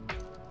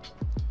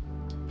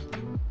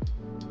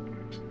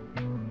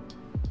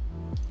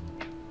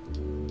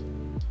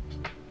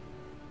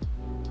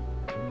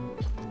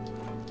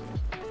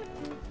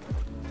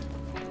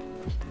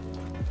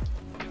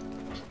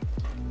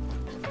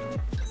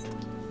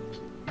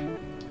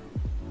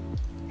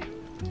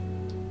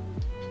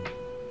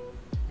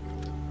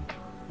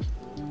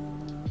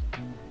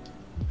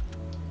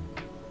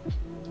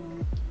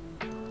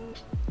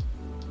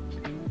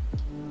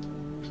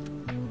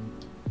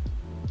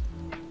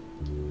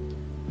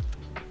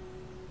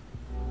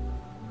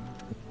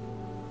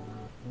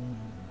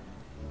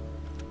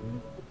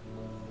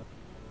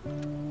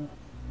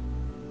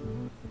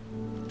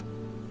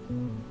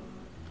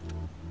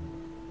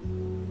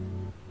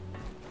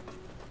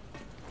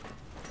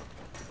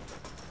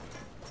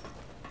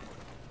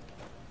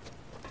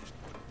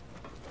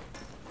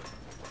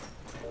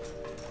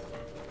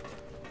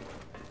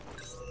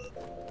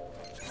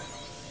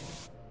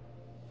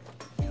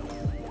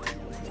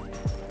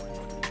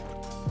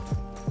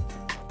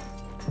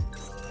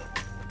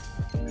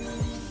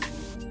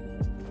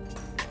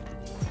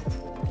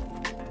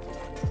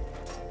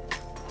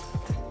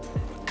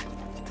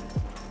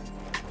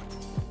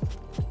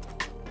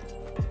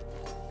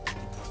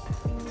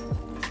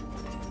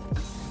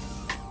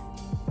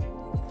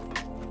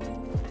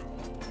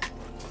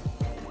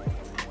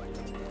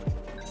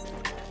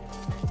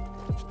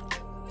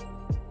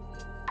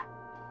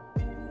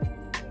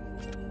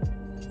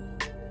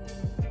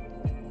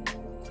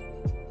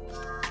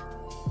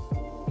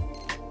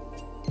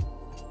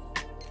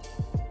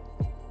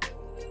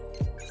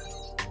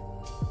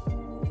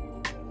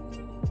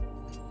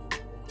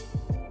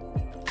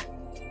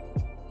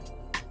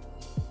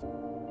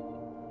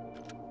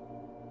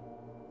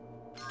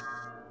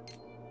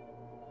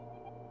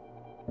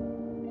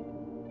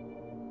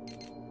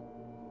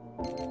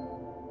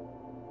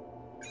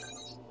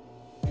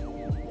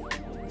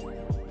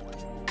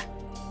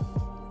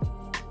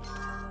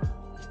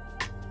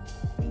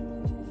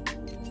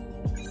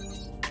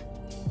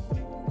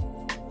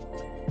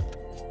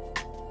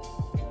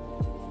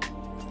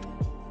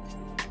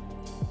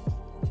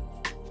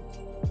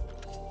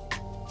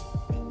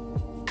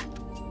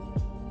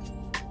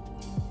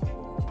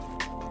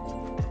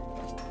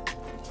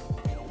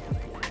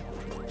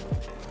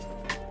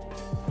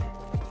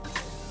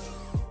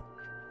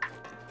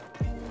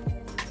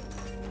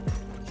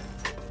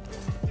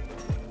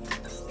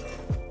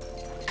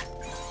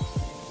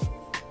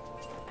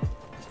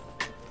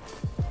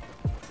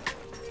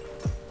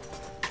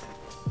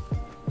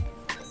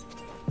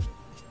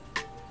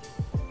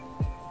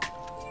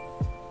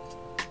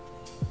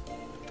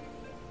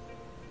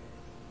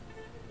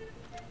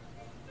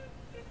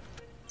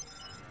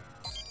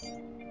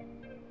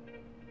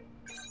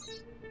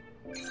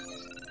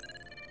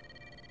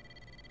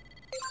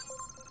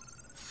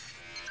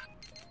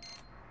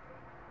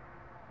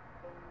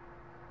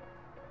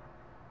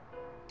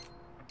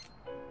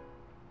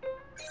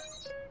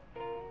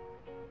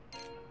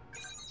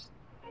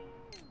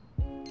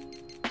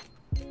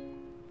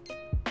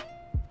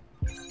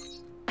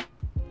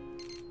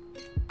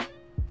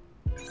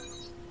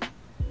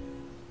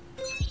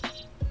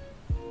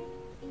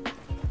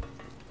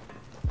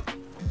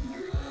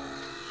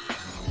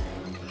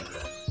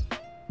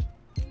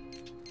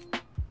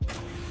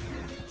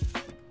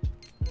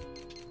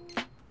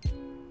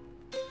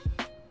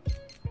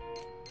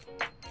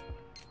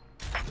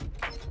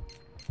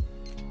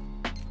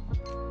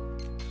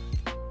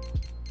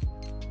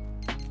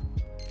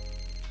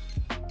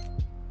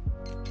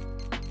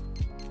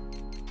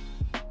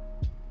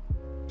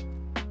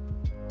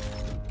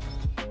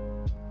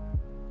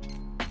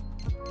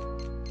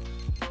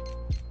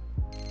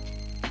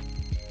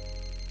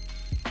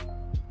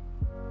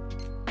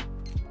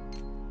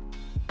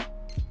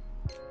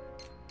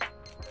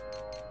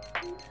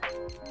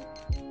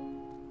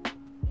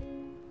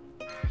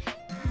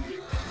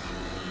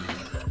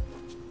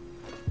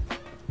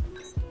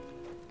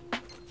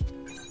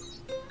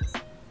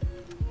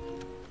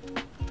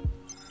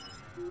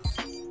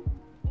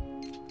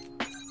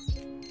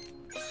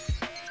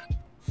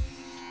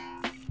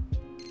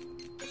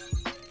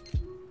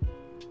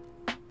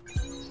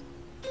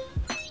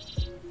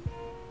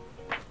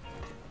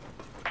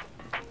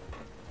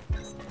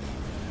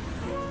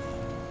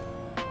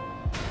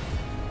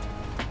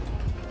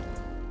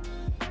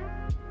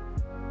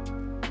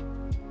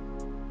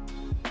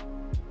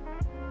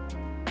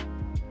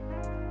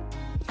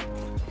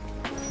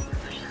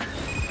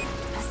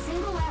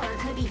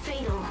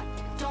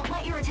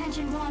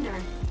 wander.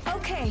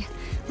 Okay,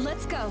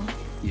 let's go.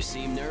 You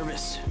seem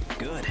nervous.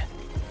 Good.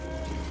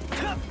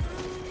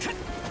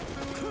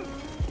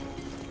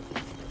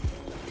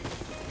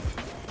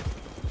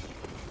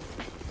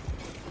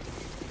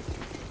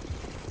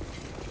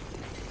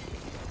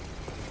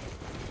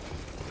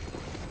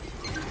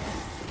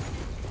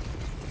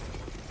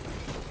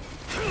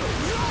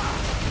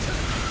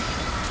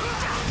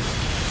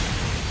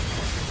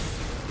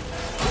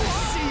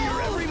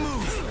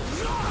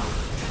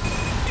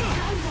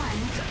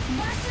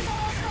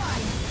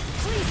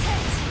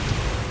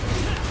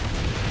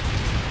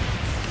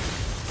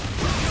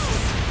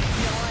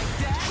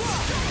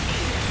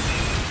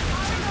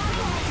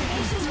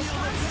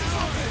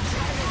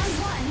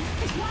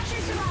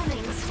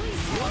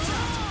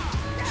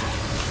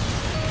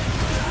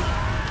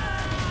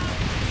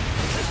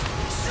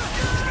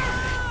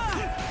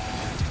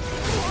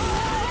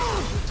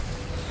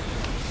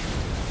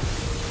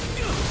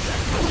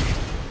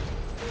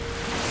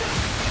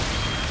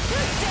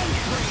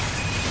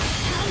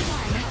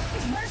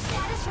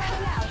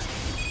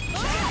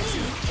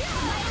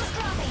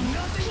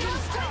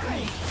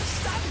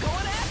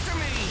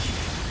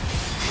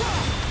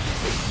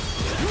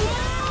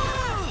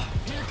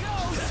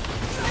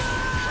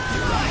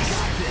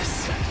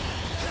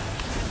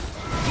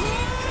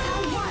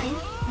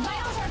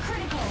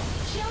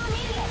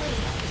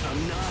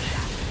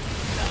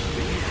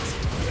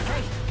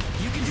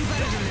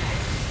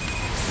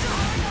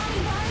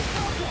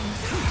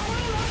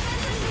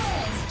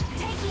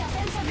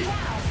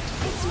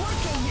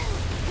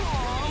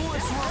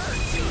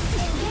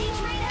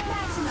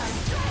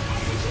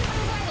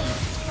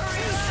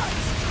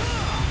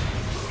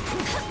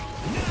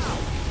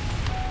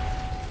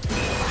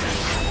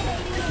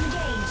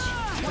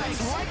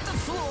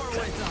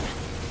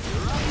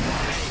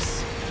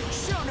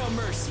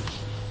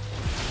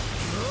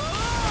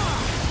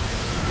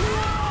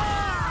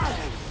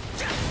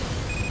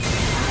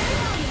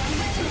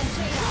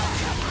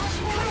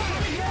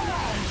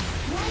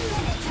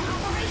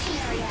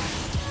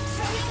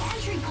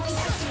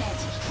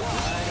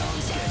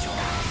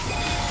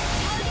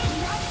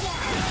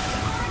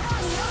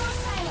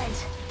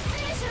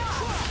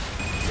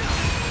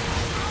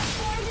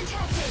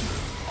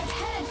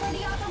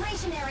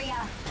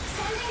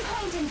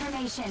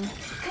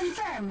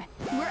 Confirm.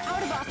 We're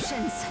out of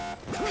options.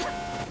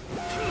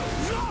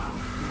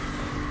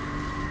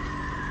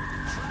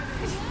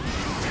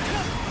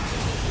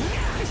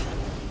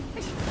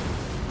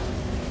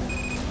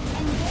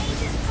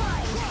 Engage is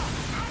primed.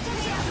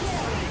 Activate at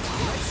will.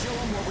 Let's show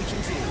them what we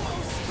can do.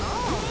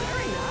 Oh,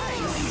 very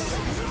nice.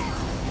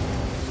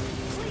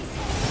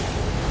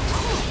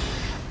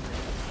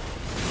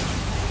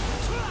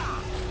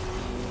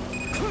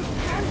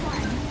 Round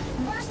one.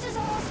 Burst is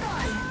almost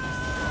gone.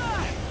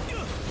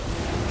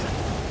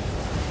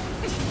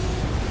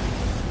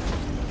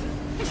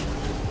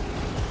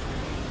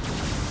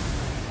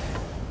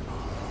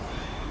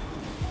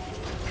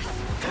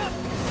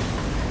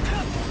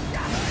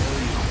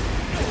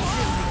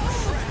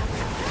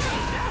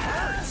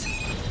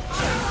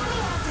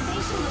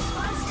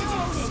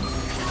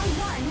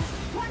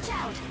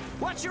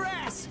 Watch your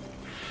ass!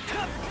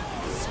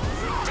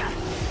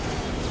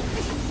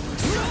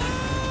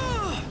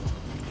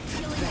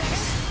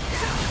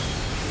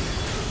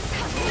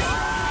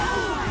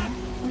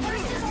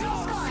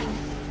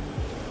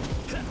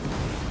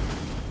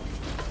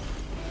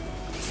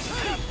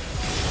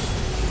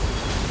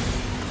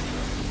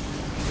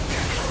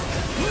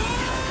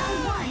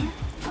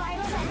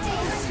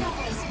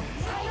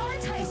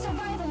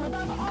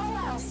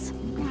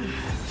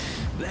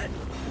 That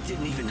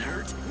didn't even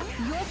hurt.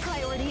 Your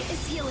priority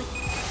is healing.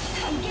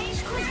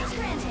 Engage clearance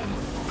granted.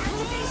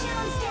 Activation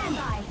on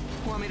standby.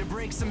 Want me to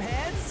break some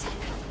heads?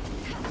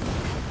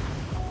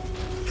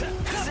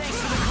 Thanks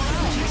for the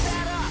corral. Keep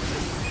that up.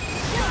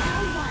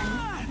 Round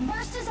one.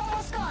 Burst is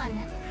almost gone.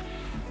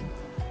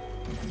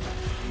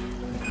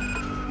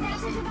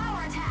 That's a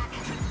devour attack.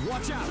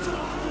 Watch out!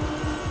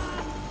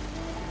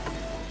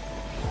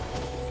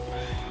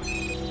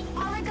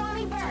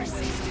 Origami burst.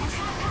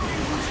 Attack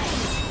pattern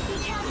complete. Be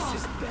careful.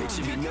 It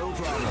should be no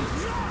problem.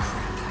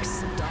 Crap, I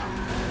slipped up.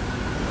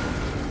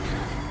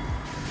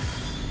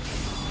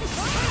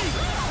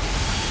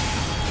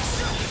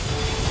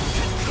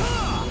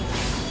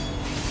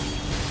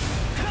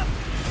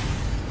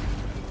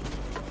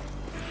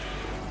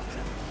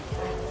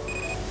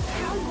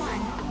 Round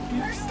one.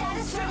 Burst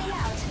status ready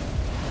out.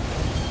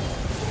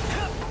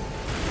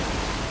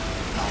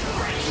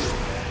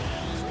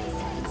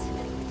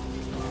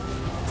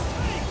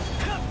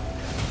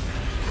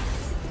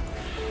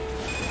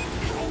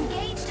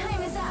 Engage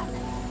time is up.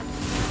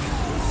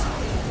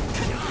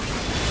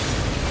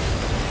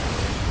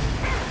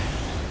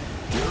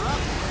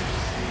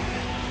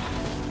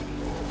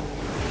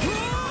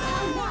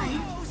 Round one.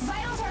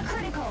 Vitals are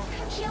critical.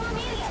 Heal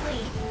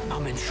immediately.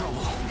 I'm in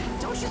trouble.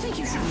 Don't you think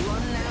you should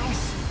run now?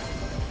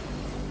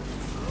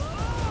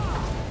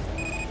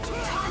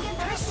 Target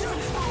burst is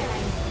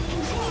expiring.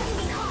 Continue to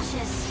be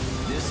cautious.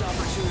 This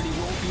opportunity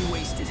won't be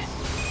wasted.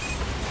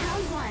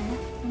 Round one.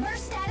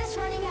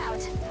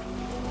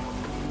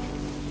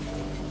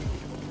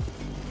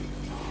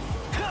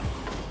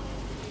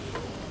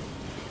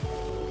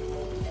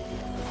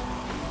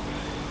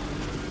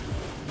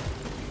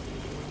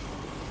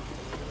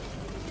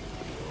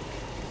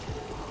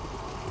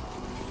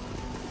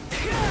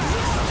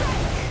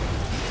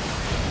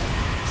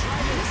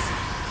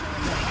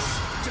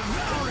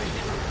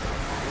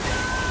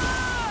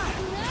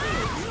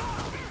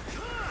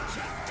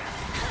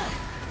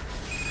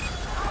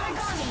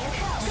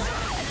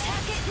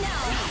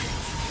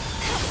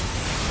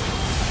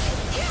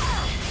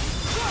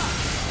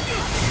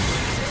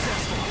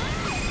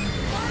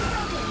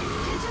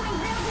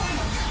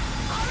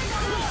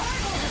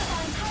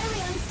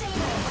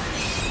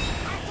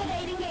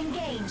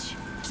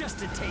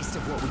 just a taste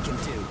of what we can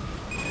do.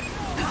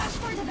 Watch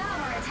for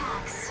devour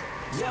attacks.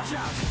 Watch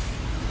out!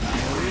 I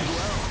read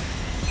well.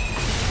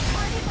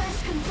 Target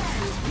burst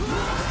confirmed.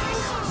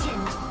 Extreme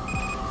caution.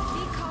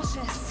 Be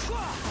cautious.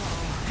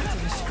 Did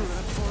you screw it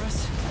up for us?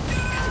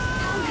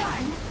 Pound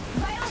gun.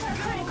 Vitals are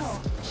critical.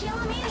 Heal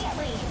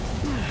immediately.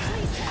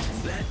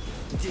 That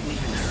didn't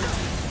even hurt.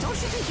 Don't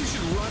you think you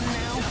should run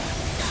now?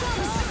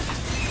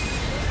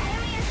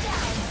 Enemy is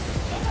down.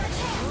 It's our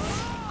chance.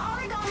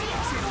 Origami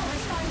Oracle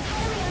responds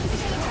highly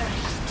unstable.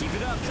 Keep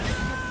it up.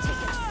 Let's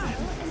take it slow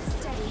and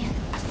steady.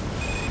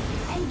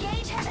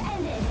 Engage has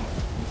ended.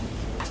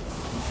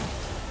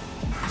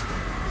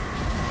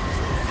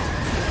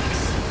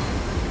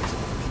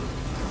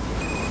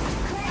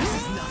 This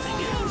is nothing.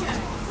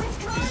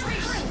 Withdraw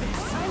retreat.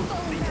 I'm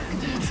fully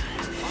vaccinated.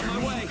 On my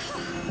way.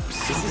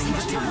 Something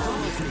just turned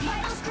with me.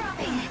 Vitals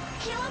dropping.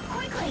 Heal up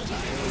quickly.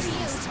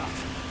 It's tough,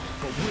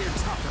 but we're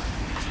tougher.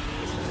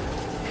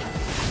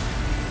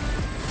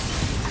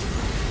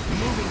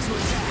 Moving to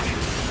attack.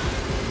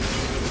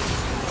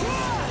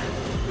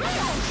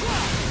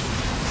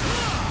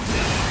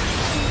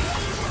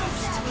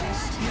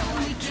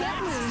 We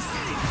can't lose.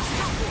 Enemy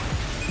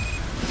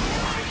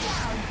is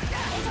down.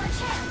 It's our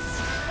chance.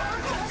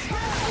 Oracle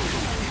responds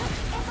functioning.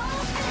 It's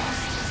almost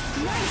finished.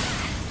 Nice.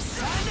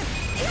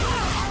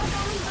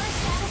 Origami burst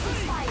status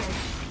expired.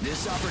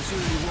 This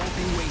opportunity won't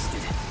be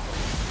wasted.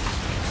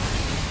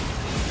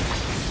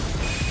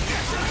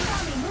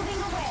 Origami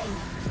moving away.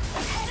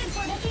 It's headed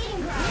for the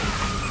feeding ground.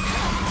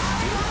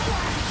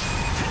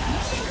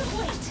 Mission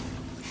complete.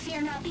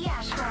 Fear not the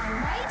Ashborn,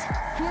 right?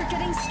 We're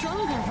getting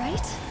stronger,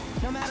 right?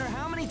 No matter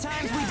how many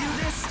times we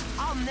do this,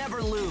 I'll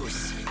never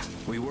lose.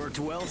 We worked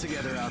well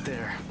together out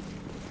there.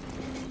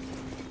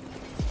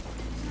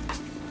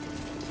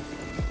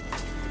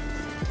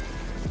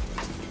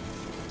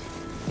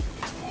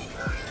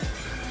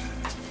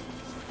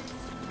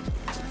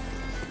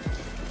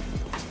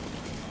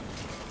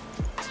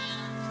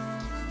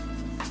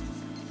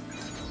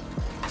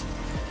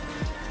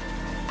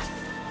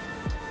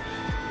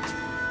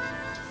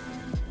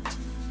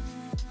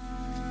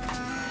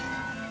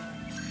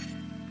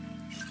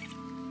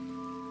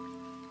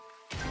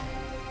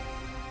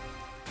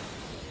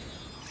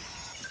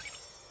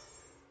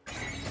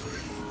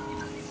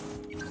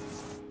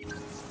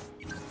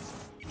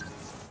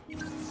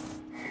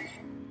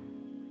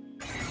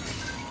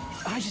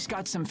 I just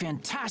got some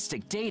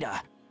fantastic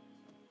data.